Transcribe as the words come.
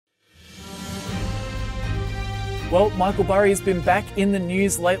Well, Michael Burry has been back in the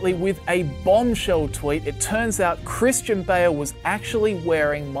news lately with a bombshell tweet. It turns out Christian Bale was actually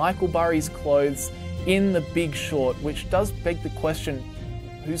wearing Michael Burry's clothes in The Big Short, which does beg the question,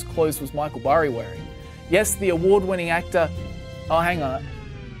 whose clothes was Michael Burry wearing? Yes, the award-winning actor... Oh, hang on,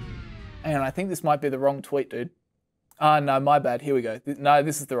 I think this might be the wrong tweet, dude. No, my bad, here we go. No,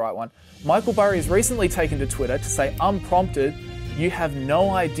 this is the right one. Michael Burry has recently taken to Twitter to say, unprompted, "You have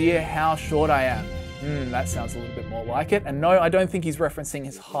no idea how short I am." That sounds a little bit more like it. And no, I don't think he's referencing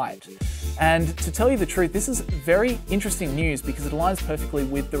his height. And to tell you the truth, this is very interesting news because it aligns perfectly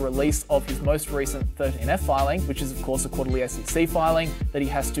with the release of his most recent 13F filing, which is of course a quarterly SEC filing that he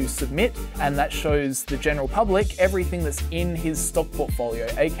has to submit. And that shows the general public everything that's in his stock portfolio,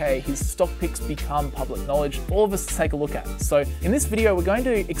 aka his stock picks become public knowledge for all of us to take a look at. So in this video, we're going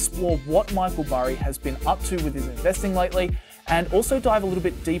to explore what Michael Burry has been up to with his investing lately, and also dive a little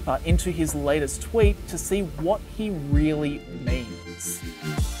bit deeper into his latest tweet to see what he really means.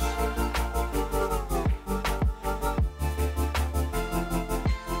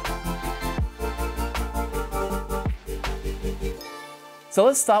 So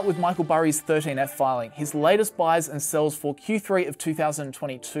let's start with Michael Burry's 13F filing, his latest buys and sells for Q3 of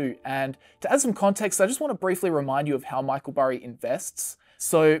 2022. And to add some context, I just want to briefly remind you of how Michael Burry invests.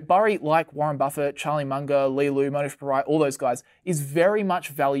 So Burry, like Warren Buffett, Charlie Munger, Lee Lu, Monish Pabrai, all those guys, is very much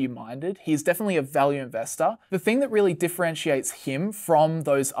value-minded. He's definitely a value investor. The thing that really differentiates him from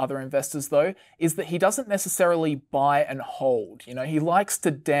those other investors, though, is that he doesn't necessarily buy and hold. You know, he likes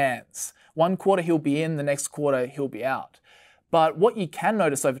to dance. One quarter he'll be in, the next quarter he'll be out. But what you can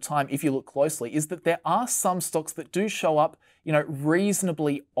notice over time, if you look closely, is that there are some stocks that do show up,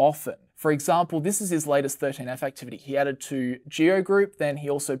 reasonably often. For example, this is his latest 13F activity. He added to GEO Group, then he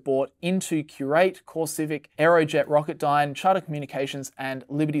also bought into Qurate, CoreCivic, Aerojet Rocketdyne, Charter Communications, and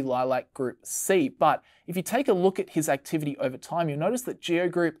Liberty Lilac Group C. But if you take a look at his activity over time, you'll notice that GEO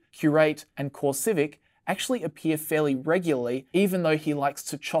Group, Qurate, and CoreCivic actually appear fairly regularly, even though he likes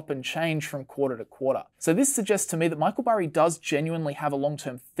to chop and change from quarter to quarter. So this suggests to me that Michael Burry does genuinely have a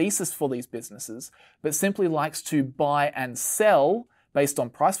long-term thesis for these businesses, but simply likes to buy and sell based on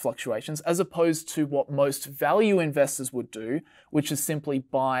price fluctuations, as opposed to what most value investors would do, which is simply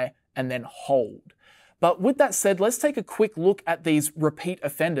buy and then hold. But with that said, let's take a quick look at these repeat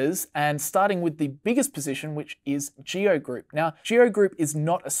offenders, and starting with the biggest position, which is GEO Group. Now, GEO Group is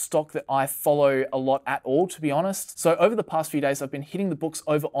not a stock that I follow a lot at all, to be honest. So over the past few days, I've been hitting the books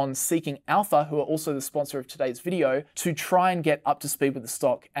over on Seeking Alpha, who are also the sponsor of today's video, to try and get up to speed with the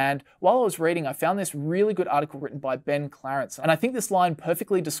stock. And while I was reading, I found this really good article written by Ben Clarence. And I think this line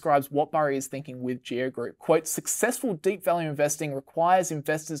perfectly describes what Burry is thinking with GEO Group. Quote, "Successful deep value investing requires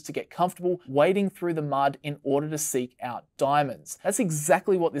investors to get comfortable wading through the mud in order to seek out diamonds." That's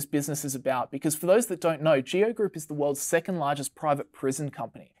exactly what this business is about, because for those that don't know, GEO Group is the world's second largest private prison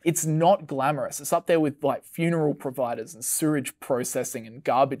company. It's not glamorous. It's up there with like funeral providers and sewage processing and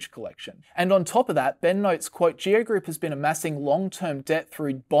garbage collection. And on top of that, Ben notes, quote, "GEO Group has been amassing long-term debt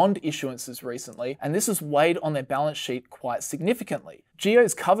through bond issuances recently, and this has weighed on their balance sheet quite significantly.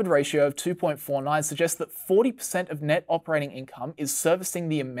 GEO's covered ratio of 2.49 suggests that 40% of net operating income is servicing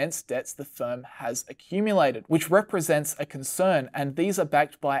the immense debts the firm has accumulated, which represents a concern, and these are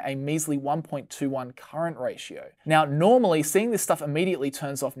backed by a measly 1.21 current ratio." Now, normally, seeing this stuff immediately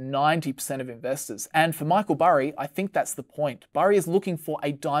turns off 90% of investors, and for Michael Burry, I think that's the point. Burry is looking for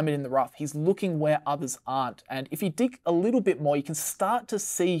a diamond in the rough. He's looking where others aren't, and if you dig a little bit more, you can start to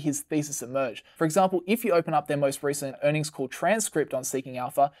see his thesis emerge. For example, if you open up their most recent earnings call transcript on Seeking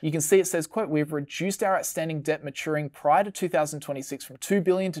Alpha, you can see it says, quote, "We've reduced our outstanding debt maturing prior to 2026 from 2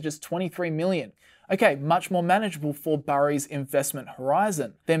 billion to just 23 million. Okay, much more manageable for Burry's investment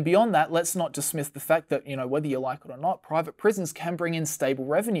horizon. Then beyond that, let's not dismiss the fact that, whether you like it or not, private prisons can bring in stable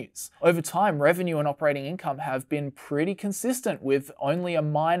revenues. Over time, revenue and operating income have been pretty consistent with only a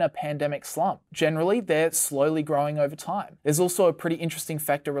minor pandemic slump. Generally, they're slowly growing over time. There's also a pretty interesting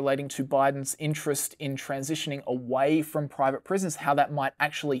factor relating to Biden's interest in transitioning away from private prisons, how that might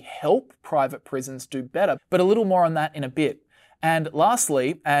actually help private prisons do better, but a little more on that in a bit. And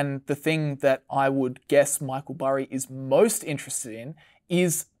lastly, and the thing that I would guess Michael Burry is most interested in,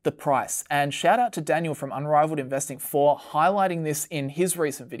 is the price. And shout out to Daniel from Unrivaled Investing for highlighting this in his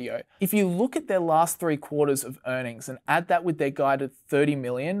recent video. If you look at their last 3 quarters of earnings and add that with their guided 30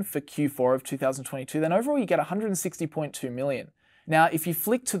 million for Q4 of 2022, then overall you get 160.2 million. Now, if you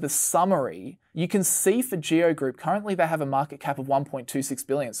flick to the summary, you can see for GEO Group, currently they have a market cap of 1.26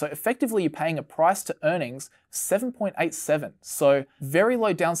 billion. So effectively you're paying a price to earnings 7.87. So very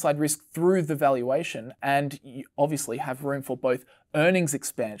low downside risk through the valuation, and you obviously have room for both earnings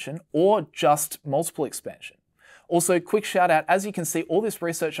expansion or just multiple expansion. Also, quick shout out, as you can see, all this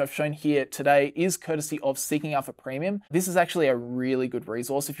research I've shown here today is courtesy of Seeking Alpha Premium. This is actually a really good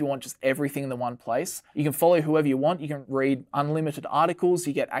resource if you want just everything in the one place. You can follow whoever you want. You can read unlimited articles.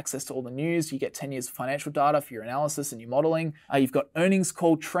 You get access to all the news. You get 10 years of financial data for your analysis and your modeling. You've got earnings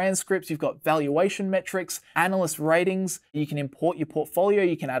call transcripts. You've got valuation metrics, analyst ratings. You can import your portfolio.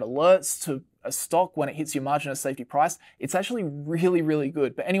 You can add alerts to a stock when it hits your margin of safety price. It's actually really, really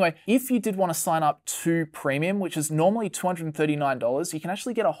good. But anyway, if you did want to sign up to Premium, which is normally $239, you can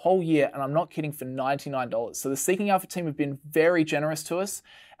actually get a whole year, and I'm not kidding, for $99. So the Seeking Alpha team have been very generous to us.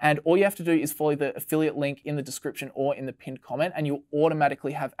 And all you have to do is follow the affiliate link in the description or in the pinned comment, and you'll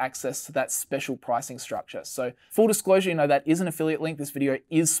automatically have access to that special pricing structure. So full disclosure, you know, that is an affiliate link. This video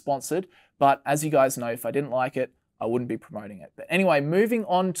is sponsored, but as you guys know, if I didn't like it, I wouldn't be promoting it. But anyway, moving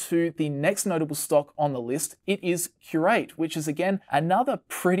on to the next notable stock on the list, it is Qurate, which is again, another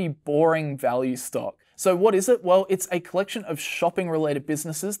pretty boring value stock. So what is it? Well, it's a collection of shopping related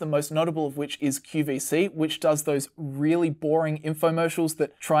businesses, the most notable of which is QVC, which does those really boring infomercials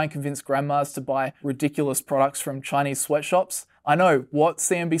that try and convince grandmas to buy ridiculous products from Chinese sweatshops. I know, what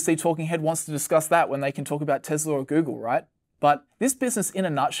CNBC talking head wants to discuss that when they can talk about Tesla or Google, right? But this business in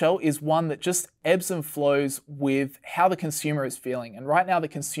a nutshell is one that just ebbs and flows with how the consumer is feeling. And right now the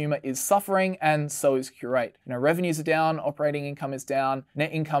consumer is suffering, and so is Qurate. You know, revenues are down, operating income is down,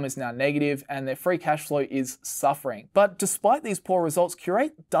 net income is now negative, and their free cash flow is suffering. But despite these poor results,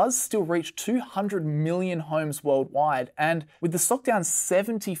 Qurate does still reach 200 million homes worldwide. And with the stock down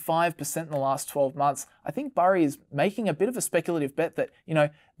 75% in the last 12 months, I think Burry is making a bit of a speculative bet that, you know,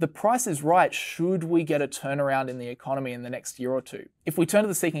 the price is right should we get a turnaround in the economy in the next year or two. If we turn to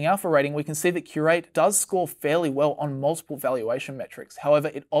the Seeking Alpha rating, we can see that Qurate does score fairly well on multiple valuation metrics. However,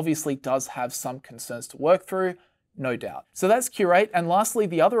 it obviously does have some concerns to work through, no doubt. So that's Qurate. And lastly,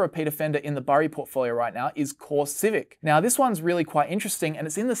 the other repeat offender in the Burry portfolio right now is CoreCivic. Now, this one's really quite interesting, and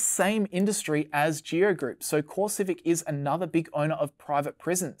it's in the same industry as GEO Group. So CoreCivic is another big owner of private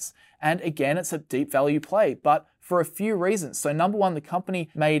prisons. And again, it's a deep value play, but for a few reasons. So number one, the company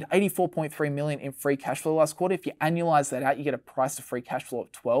made $84.3 million in free cash flow last quarter. If you annualize that out, you get a price to free cash flow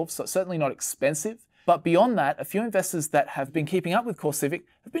of 12. So it's certainly not expensive. But beyond that, a few investors that have been keeping up with CoreCivic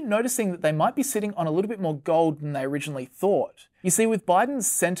have been noticing that they might be sitting on a little bit more gold than they originally thought. You see, with Biden's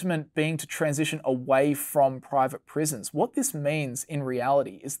sentiment being to transition away from private prisons, what this means in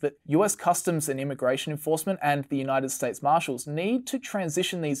reality is that US Customs and Immigration Enforcement and the United States Marshals need to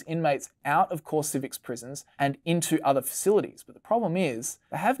transition these inmates out of CoreCivic's prisons and into other facilities. But the problem is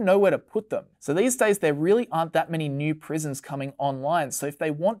they have nowhere to put them. So these days, there really aren't that many new prisons coming online. So if they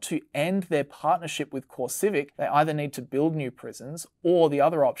want to end their partnership with CoreCivic, they either need to build new prisons, or the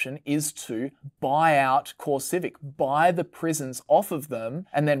other option is to buy out CoreCivic, buy the prisons off of them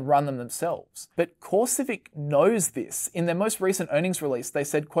and then run them themselves. But CoreCivic knows this. In their most recent earnings release, they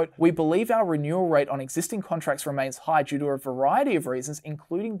said, quote, "We believe our renewal rate on existing contracts remains high due to a variety of reasons,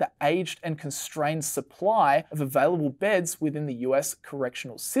 including the aged and constrained supply of available beds within the US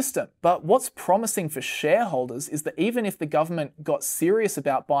correctional system." But what's promising for shareholders is that even if the government got serious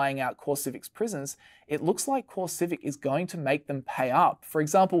about buying out CoreCivic's prisons, it looks like CoreCivic is going to make them pay up. For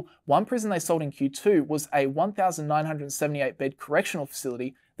example, one prison they sold in Q2 was a 1,978 bed correctional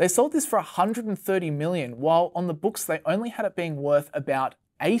facility. They sold this for $130 million, while on the books they only had it being worth about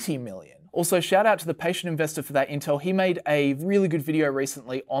 $80 million. Also, shout out to the patient investor for that intel. He made a really good video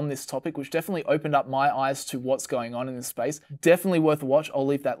recently on this topic, which definitely opened up my eyes to what's going on in this space. Definitely worth a watch. I'll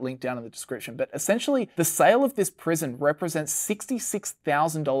leave that link down in the description. But essentially, the sale of this prison represents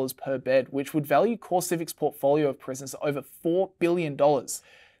 $66,000 per bed, which would value CoreCivic's portfolio of prisons at over $4 billion.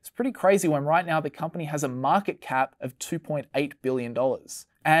 It's pretty crazy when right now the company has a market cap of $2.8 billion.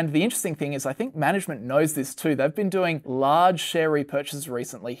 And the interesting thing is, I think management knows this too. They've been doing large share repurchases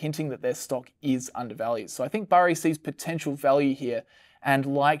recently, hinting that their stock is undervalued. So I think Burry sees potential value here, and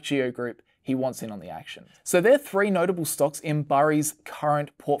like GEO Group, he wants in on the action. So there are three notable stocks in Burry's current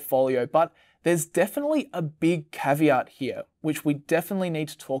portfolio, but there's definitely a big caveat here, which we definitely need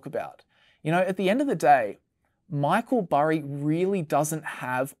to talk about. You know, at the end of the day, Michael Burry really doesn't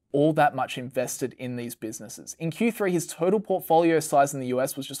have all that much invested in these businesses. In Q3, his total portfolio size in the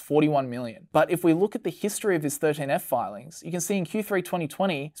US was just 41 million. But if we look at the history of his 13F filings, you can see in Q3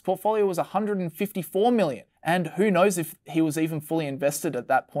 2020, his portfolio was 154 million. And who knows if he was even fully invested at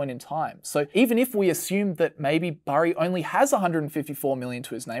that point in time. So even if we assume that maybe Burry only has 154 million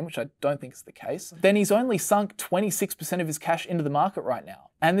to his name, which I don't think is the case, then he's only sunk 26% of his cash into the market right now.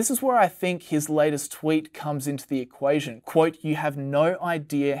 And this is where I think his latest tweet comes into the equation. Quote, "You have no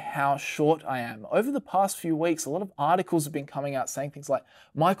idea how short I am." Over the past few weeks, a lot of articles have been coming out saying things like,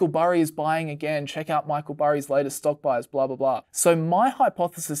 Michael Burry is buying again, check out Michael Burry's latest stock buys, blah, blah, blah. So my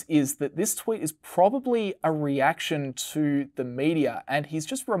hypothesis is that this tweet is probably a reaction to the media, and he's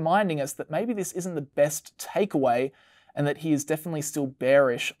just reminding us that maybe this isn't the best takeaway and that he is definitely still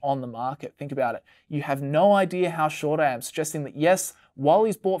bearish on the market. Think about it. You have no idea how short I am, suggesting that yes, while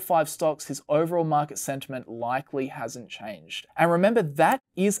he's bought 5 stocks, his overall market sentiment likely hasn't changed. And remember, that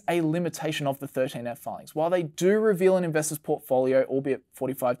is a limitation of the 13F filings. While they do reveal an investor's portfolio, albeit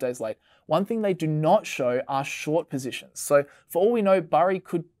 45 days late, one thing they do not show are short positions. So for all we know, Burry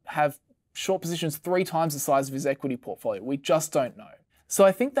could have short positions 3 times the size of his equity portfolio. We just don't know. So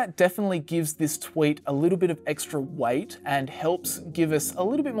I think that definitely gives this tweet a little bit of extra weight and helps give us a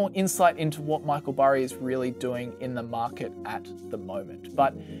little bit more insight into what Michael Burry is really doing in the market at the moment.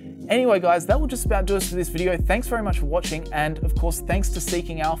 But anyway, guys, that will just about do us for this video. Thanks very much for watching. And of course, thanks to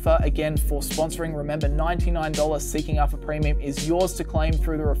Seeking Alpha again for sponsoring. Remember, $99 Seeking Alpha Premium is yours to claim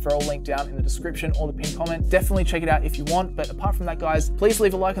through the referral link down in the description or the pinned comment. Definitely check it out if you want. But apart from that, guys, please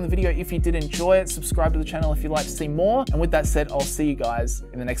leave a like on the video if you did enjoy it. Subscribe to the channel if you'd like to see more. And with that said, I'll see you guys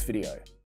in the next video.